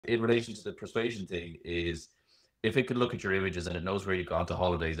in relation to the persuasion thing is if it can look at your images and it knows where you've gone to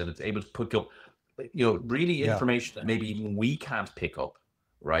holidays and it's able to pick up, really Yeah. information that maybe even we can't pick up,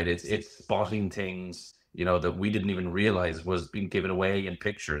 right? It's spotting things, that we didn't even realize was being given away in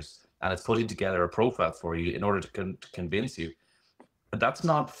pictures, and it's putting together a profile for you in order to convince you. But that's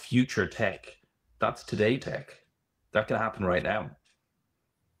not future tech. That's today tech. That can happen right now.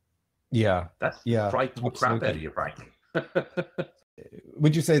 Yeah. That's Yeah. frightening the crap out of Absolutely. you, frankly.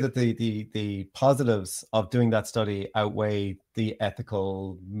 Would you say that the positives of doing that study outweigh the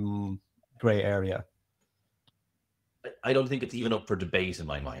ethical gray area? I don't think it's even up for debate in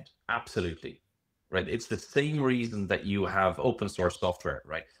my mind. Absolutely. Right. It's the same reason that you have open source software,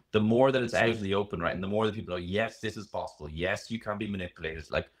 right? The more that it's out in the open, right? And the more that people know, yes, this is possible. Yes, you can be manipulated.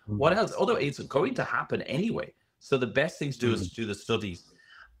 Like, what else? Although it's going to happen anyway. So the best thing to do is to do the studies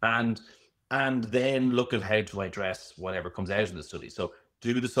and then look at how to address whatever comes out in the study. So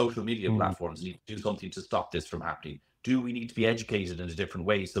do the social media platforms need to do something to stop this from happening? Do we need to be educated in a different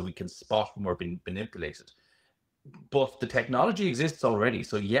way so we can spot when we're being manipulated? But the technology exists already.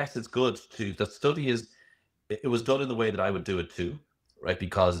 So yes, it's good to, the study it was done in the way that I would do it too, right?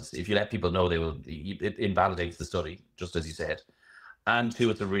 Because if you let people know, it invalidates the study, just as you said. And two,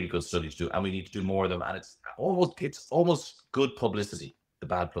 it's a really good study to do, and we need to do more of them. And it's almost good publicity, the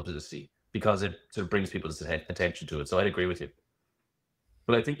bad publicity, because it sort of brings people's attention to it. So I'd agree with you.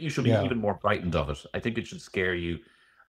 But I think you should be Yeah. even more frightened of it. I think it should scare you